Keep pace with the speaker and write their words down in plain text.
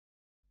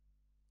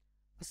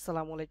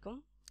আসসালামু আলাইকুম,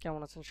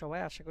 কেমন আছেন সবাই?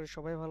 আশা করি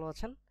সবাই ভালো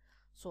আছেন।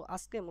 সো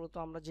আজকে মূলত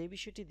আমরা যে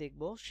বিষয়টি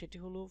দেখব সেটি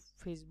হলো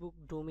ফেসবুক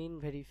ডোমেইন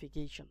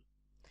ভেরিফিকেশন।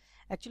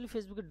 অ্যাকচুয়ালি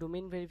ফেসবুকের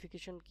ডোমেইন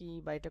ভেরিফিকেশন কি,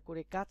 বা এটা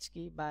করে কাজ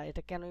কি, বা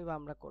এটা কেনই বা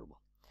আমরা করব।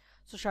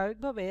 সো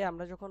স্বাভাবিকভাবে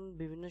আমরা যখন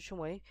বিভিন্ন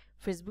সময়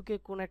ফেসবুকে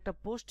কোনো একটা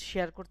পোস্ট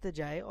শেয়ার করতে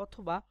যাই,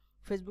 অথবা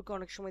ফেসবুকে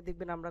অনেক সময়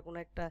দেখবেন আমরা কোনো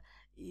একটা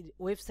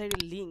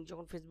ওয়েবসাইটের লিঙ্ক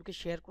যখন ফেসবুকে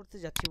শেয়ার করতে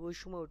যাচ্ছি, ওই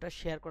সময় ওটা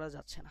শেয়ার করা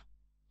যাচ্ছে না,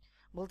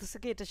 বলতেছে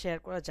কি এটা শেয়ার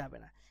করা যাবে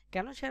না।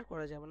 কেন শেয়ার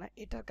করা যাবে না?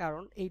 এটার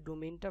কারণ এই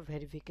ডোমেইনটা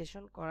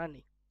ভেরিফিকেশন করা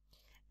নেই।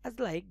 অ্যাজ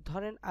লাইক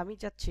ধরেন আমি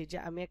চাচ্ছি যে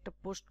আমি একটা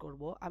পোস্ট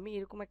করব, আমি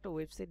এরকম একটা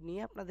ওয়েবসাইট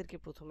নিয়ে আপনাদেরকে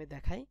প্রথমে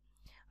দেখাই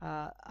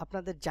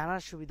আপনাদের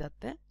জানার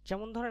সুবিধার্থে।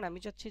 যেমন ধরেন আমি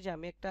চাচ্ছি যে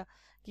আমি একটা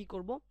কি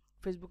করব,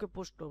 ফেসবুকে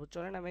পোস্ট করব।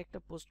 চলেন আমি একটা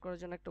পোস্ট করার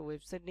জন্য একটা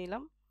ওয়েবসাইট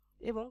নিলাম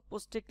এবং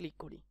পোস্টে ক্লিক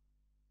করি।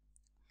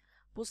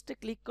 পোস্টে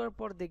ক্লিক করার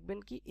পর দেখবেন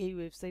কি এই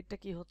ওয়েবসাইটটা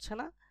কি হচ্ছে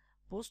না,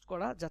 পোস্ট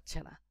করা যাচ্ছে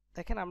না।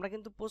 দেখেন আমরা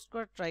কিন্তু পোস্ট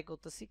করার ট্রাই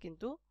করতেছি,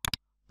 কিন্তু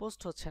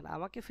পোস্ট হচ্ছে না।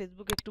 আমাকে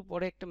ফেসবুকে একটু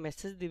পরে একটা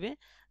মেসেজ দিবে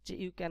যে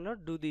you can not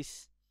do this.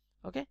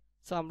 Okay,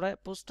 so আমরা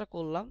পোস্টটা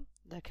করলাম।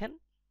 দেখেন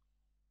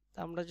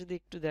আমরা যদি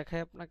একটু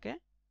দেখাই আপনাকে,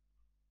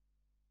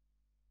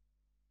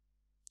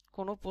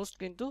 কোনো পোস্ট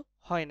কিন্তু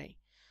হয় নাই।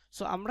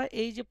 সো আমরা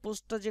এই যে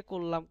পোস্টটা যে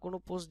করলাম, কোনো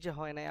পোস্ট যে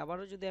হয় নাই।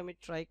 আবারও যদি আমি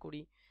ট্রাই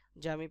করি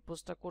যে আমি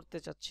পোস্টটা করতে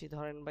চাচ্ছি,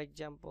 ধরেন বাই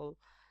এক্সাম্পল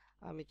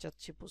আমি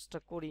চাচ্ছি পোস্টটা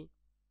করি,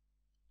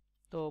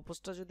 তো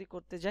পোস্টটা যদি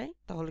করতে যাই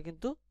তাহলে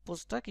কিন্তু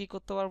পোস্টটা কি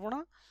করতে পারবো না,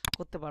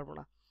 করতে পারবো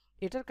না।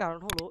 এটার কারণ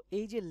হলো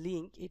এই যে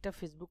লিংক, এটা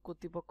ফেসবুক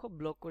কর্তৃপক্ষ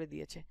ব্লক করে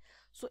দিয়েছে।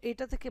 সো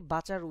এটা থেকে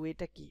বাঁচার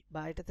ওয়েটা কি,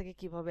 বা এটা থেকে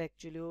কিভাবে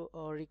অ্যাকচুয়ালি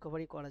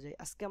রিকভারি করা যায়,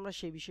 আজকে আমরা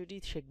সেই বিষয়টি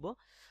শিখব।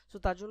 সো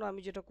তার জন্য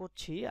আমি যেটা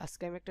করছি,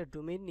 আজকে আমি একটা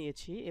ডোমেইন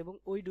নিয়েছি এবং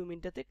ওই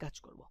ডোমেইনটাতে কাজ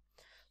করব।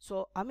 সো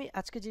আমি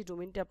আজকে যে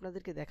ডোমেইনটা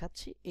আপনাদেরকে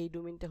দেখাচ্ছি, এই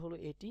ডোমেইনটা হলো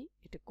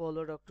এটা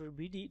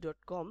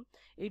color.bd.com।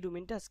 এই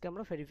ডোমেইনটা আজকে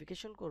আমরা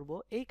ভেরিফিকেশন করব,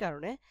 এই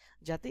কারণে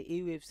যাতে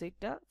এই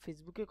ওয়েবসাইটটা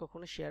ফেসবুকে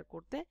কখনো শেয়ার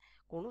করতে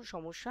কোনো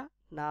সমস্যা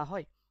না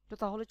হয়। তো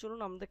তাহলে চলুন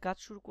আমাদের কাজ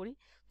শুরু করি।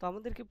 তো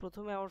আমাদেরকে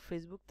প্রথমে আমার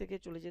ফেসবুক থেকে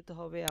চলে যেতে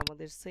হবে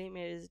আমাদের সেম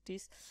এজ ইট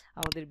ইজ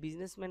আমাদের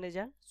বিজনেস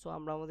ম্যানেজার। সো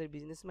আমরা আমাদের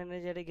বিজনেস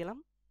ম্যানেজারে গেলাম।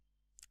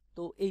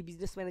 তো এই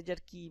বিজনেস ম্যানেজার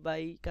কি, বা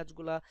এই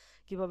কাজগুলা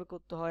কিভাবে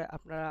করতে হয়,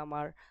 আপনারা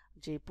আমার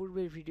যে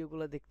পূর্বের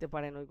ভিডিওগুলো দেখতে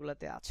পারেন,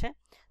 ওইগুলাতে আছে,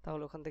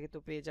 তাহলে ওখান থেকে তো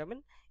পেয়ে যাবেন।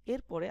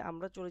 এরপরে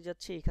আমরা চলে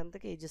যাচ্ছি এখান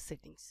থেকে এই যে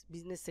সেটিংস,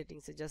 বিজনেস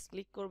সেটিংসে জাস্ট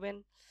ক্লিক করবেন।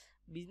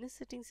 বিজনেস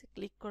সেটিংসে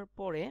ক্লিক করার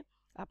পরে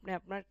আপনি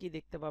আপনার কি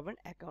দেখতে পাবেন,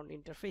 অ্যাকাউন্ট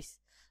ইন্টারফেস।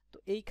 তো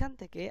এইখান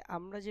থেকে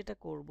আমরা যেটা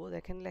করব,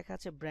 দেখেন লেখা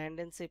আছে ব্র্যান্ড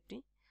অ্যান্ড সেফটি।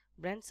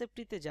 ব্র্যান্ড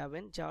সেফটিতে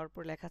যাবেন, যাওয়ার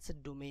পর লেখা আছে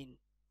ডোমেইন।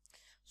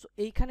 সো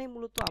এইখানে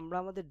মূলত আমরা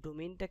আমাদের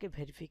ডোমেইনটাকে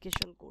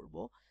ভেরিফিকেশন করব।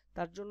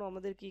 তার জন্য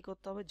আমাদের কি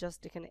করতে হবে,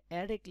 জাস্ট এখানে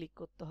অ্যাডে ক্লিক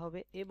করতে হবে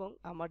এবং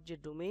আমার যে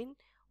ডোমেইন,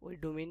 ওই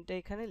ডোমেইনটা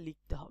এখানে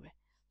লিখতে হবে।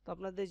 তো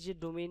আপনাদের যে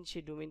ডোমেইন,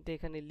 সেই ডোমেইনটা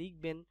এখানে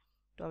লিখবেন।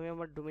 তো আমি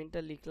আমার ডোমেইনটা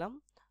লিখলাম।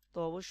 তো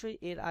অবশ্যই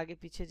এর আগে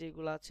পিছে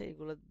যেগুলো আছে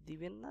এগুলো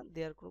দিবেন না,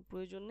 দেওয়ার কোনো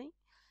প্রয়োজন নেই।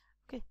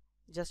 ওকে,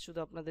 জাস্ট শুধু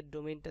আপনাদের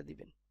ডোমেইনটা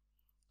দিবেন।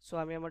 সো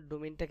আমি আমার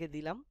ডোমেইনটাকে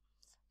দিলাম।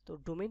 তো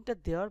ডোমেইনটা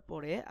দেওয়ার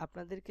পরে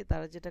আপনাদেরকে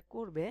তারা যেটা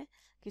করবে,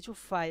 কিছু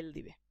ফাইল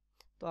দিবে।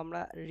 তো আমরা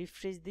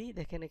রিফ্রেশ দিই,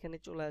 দেখেন এখানে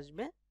চলে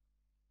আসবে।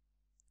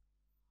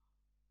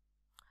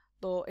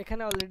 তো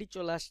এখানে অলরেডি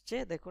চলে আসছে,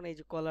 দেখুন এই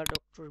যে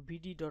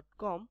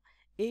color.bd.com।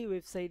 এই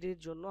ওয়েবসাইটের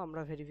জন্য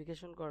আমরা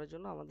ভেরিফিকেশন করার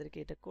জন্য আমাদেরকে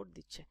এটা কোড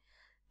দিচ্ছে।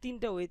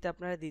 তিনটা ওয়েতে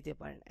আপনারা দিতে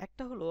পারেন।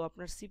 একটা হলো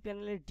আপনার সি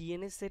প্যানেলের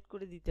ডিএনএস সেট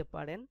করে দিতে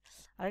পারেন,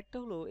 আরেকটা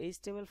হলো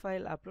এইচটিএমএল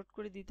ফাইল আপলোড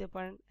করে দিতে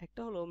পারেন,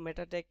 একটা হলো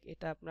মেটা ট্যাগ,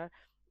 এটা আপনার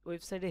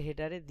ওয়েবসাইটের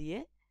হেডারে দিয়ে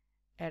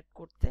অ্যাড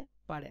করতে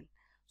পারেন।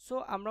 সো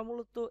আমরা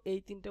মূলত এই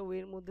তিনটা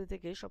ওয়ের মধ্যে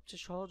থেকে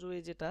সবচেয়ে সহজ ওয়ে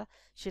যেটা,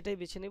 সেটাই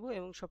বেছে নেব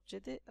এবং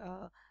সবচেয়ে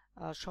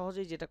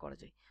সহজেই যেটা করা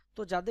যায়।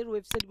 তো যাদের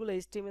ওয়েবসাইটগুলো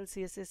HTML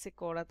CSS এ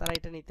করা তারা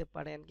এটা নিতে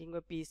পারেন, কিংবা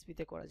PHP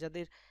তে করা,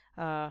 যাদের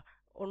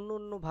অন্য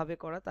অন্যভাবে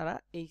করা তারা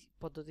এই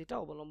পদ্ধতিটা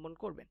অবলম্বন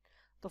করবেন।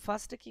 তো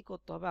ফার্স্টে কি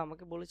করতে হবে,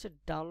 আমাকে বলেছে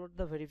ডাউনলোড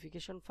দ্য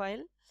ভেরিফিকেশন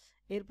ফাইল,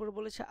 এরপর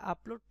বলেছে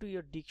আপলোড টু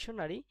ইয়োর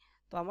ডিকশনারি।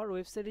 তো আমার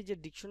ওয়েবসাইটে যে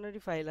ডিকশনারি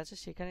ফাইল আছে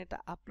সেখানে এটা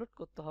আপলোড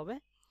করতে হবে,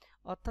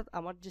 অর্থাৎ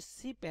আমার যে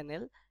সি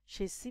প্যানেল,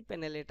 সেই সি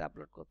প্যানেলে এটা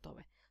আপলোড করতে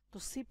হবে। তো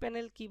সি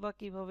প্যানেল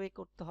কিভাবে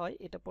করতে হয়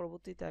এটা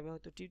পরবর্তীতে আমি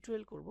হয়তো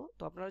টিউটোরিয়াল করব।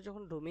 তো আপনারা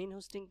যখন ডোমেইন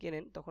হোস্টিং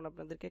কেনেন তখন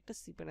আপনাদেরকে একটা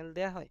সি প্যানেল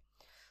দেওয়া হয়।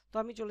 তো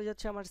আমি চলে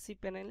যাচ্ছি আমার সি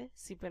প্যানেলে।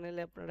 সি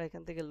প্যানেলে আপনারা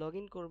এখান থেকে লগ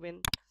ইন করবেন।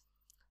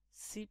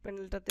 সি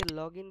প্যানেলটাতে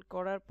লগ ইন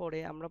করার পরে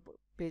আমরা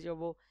পেয়ে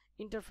যাব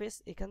ইন্টারফেস।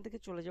 এখান থেকে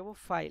চলে যাব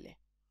ফাইলে,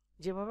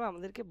 যেভাবে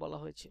আমাদেরকে বলা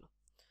হয়েছিল।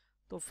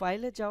 তো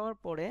ফাইলে যাওয়ার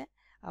পরে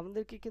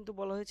আমাদেরকে কিন্তু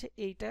বলা হয়েছে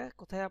এইটা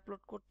কোথায়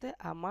আপলোড করতে,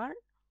 আমার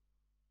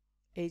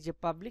এই যে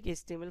পাবলিক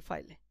HTML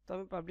ফাইলে। তো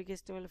আমি পাবলিক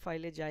HTML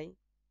ফাইলে যাই,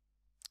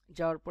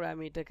 যাওয়ার পরে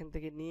আমি এটা এখান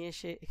থেকে নিয়ে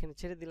এসে এখানে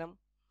ছেড়ে দিলাম,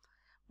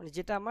 মানে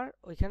যেটা আমার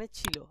ওইখানে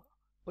ছিল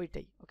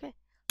ওইটাই। ওকে,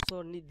 সো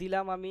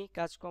দিলাম আমি,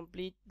 কাজ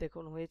কমপ্লিট,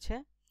 দেখুন হয়েছে।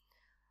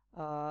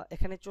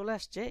 এখানে চলে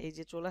আসছে, এই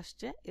যে চলে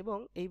আসছে। এবং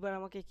এইবার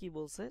আমাকে কি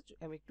বলছে,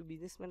 আমি একটু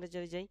বিজনেস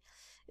ম্যানেজারে যাই।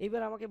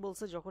 এইবার আমাকে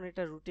বলছে যখন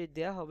এটা রুটে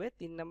দেওয়া হবে,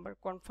 3 number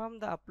confirm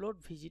the upload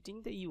visiting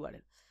the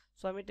URL.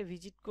 So আমি এটা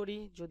ভিজিট করি,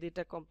 যদি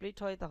এটা কমপ্লিট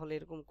হয় তাহলে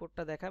এরকম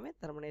কোডটা দেখাবে,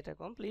 তার মানে এটা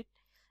কমপ্লিট।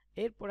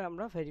 এরপরে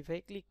আমরা ভেরিফাই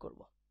ক্লিক করব।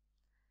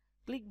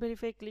 ক্লিক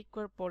ভেরিফাই ক্লিক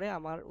করার পরে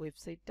আমার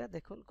ওয়েবসাইটটা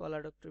দেখুন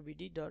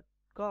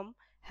collardrbd.com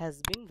হ্যাজ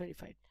বিন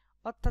ভেরিফাইড,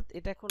 অর্থাৎ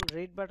এটা এখন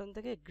রেড বাটন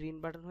থেকে গ্রিন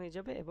বাটন হয়ে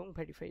যাবে এবং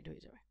ভেরিফাইড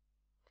হয়ে যাবে।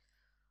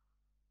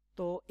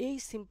 তো এই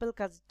সিম্পল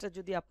কাজটা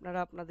যদি আপনারা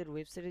আপনাদের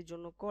ওয়েবসাইটের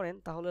জন্য করেন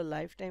তাহলে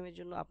লাইফ টাইমের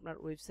জন্য আপনার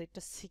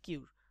ওয়েবসাইটটা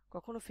সিকিউর,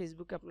 কখনো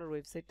ফেসবুকে আপনার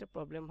ওয়েবসাইটটা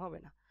প্রবলেম হবে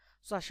না।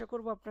 সো আশা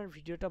করব আপনার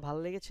ভিডিওটা ভালো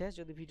লেগেছে।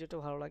 যদি ভিডিওটা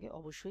ভালো লাগে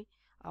অবশ্যই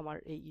আমার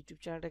এই ইউটিউব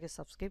চ্যানেলটাকে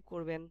সাবস্ক্রাইব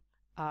করবেন,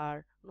 আর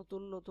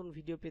নতুন নতুন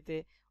ভিডিও পেতে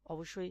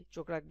অবশ্যই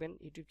চোখ রাখবেন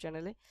ইউটিউব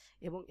চ্যানেলে,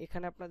 এবং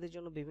এখানে আপনাদের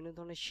জন্য বিভিন্ন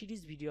ধরনের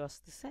সিরিজ ভিডিও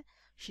আসতেছে।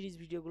 সিরিজ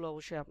ভিডিওগুলো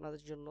অবশ্যই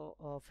আপনাদের জন্য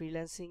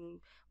ফ্রিল্যান্সিং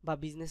বা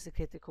বিজনেসের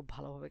ক্ষেত্রে খুব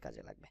ভালোভাবে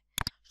কাজে লাগবে।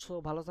 সো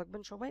ভালো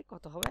থাকবেন সবাই,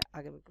 কথা হবে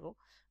আগামী কোনো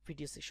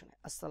ভিডিও সেশনে।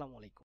 আসসালামু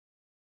আলাইকুম।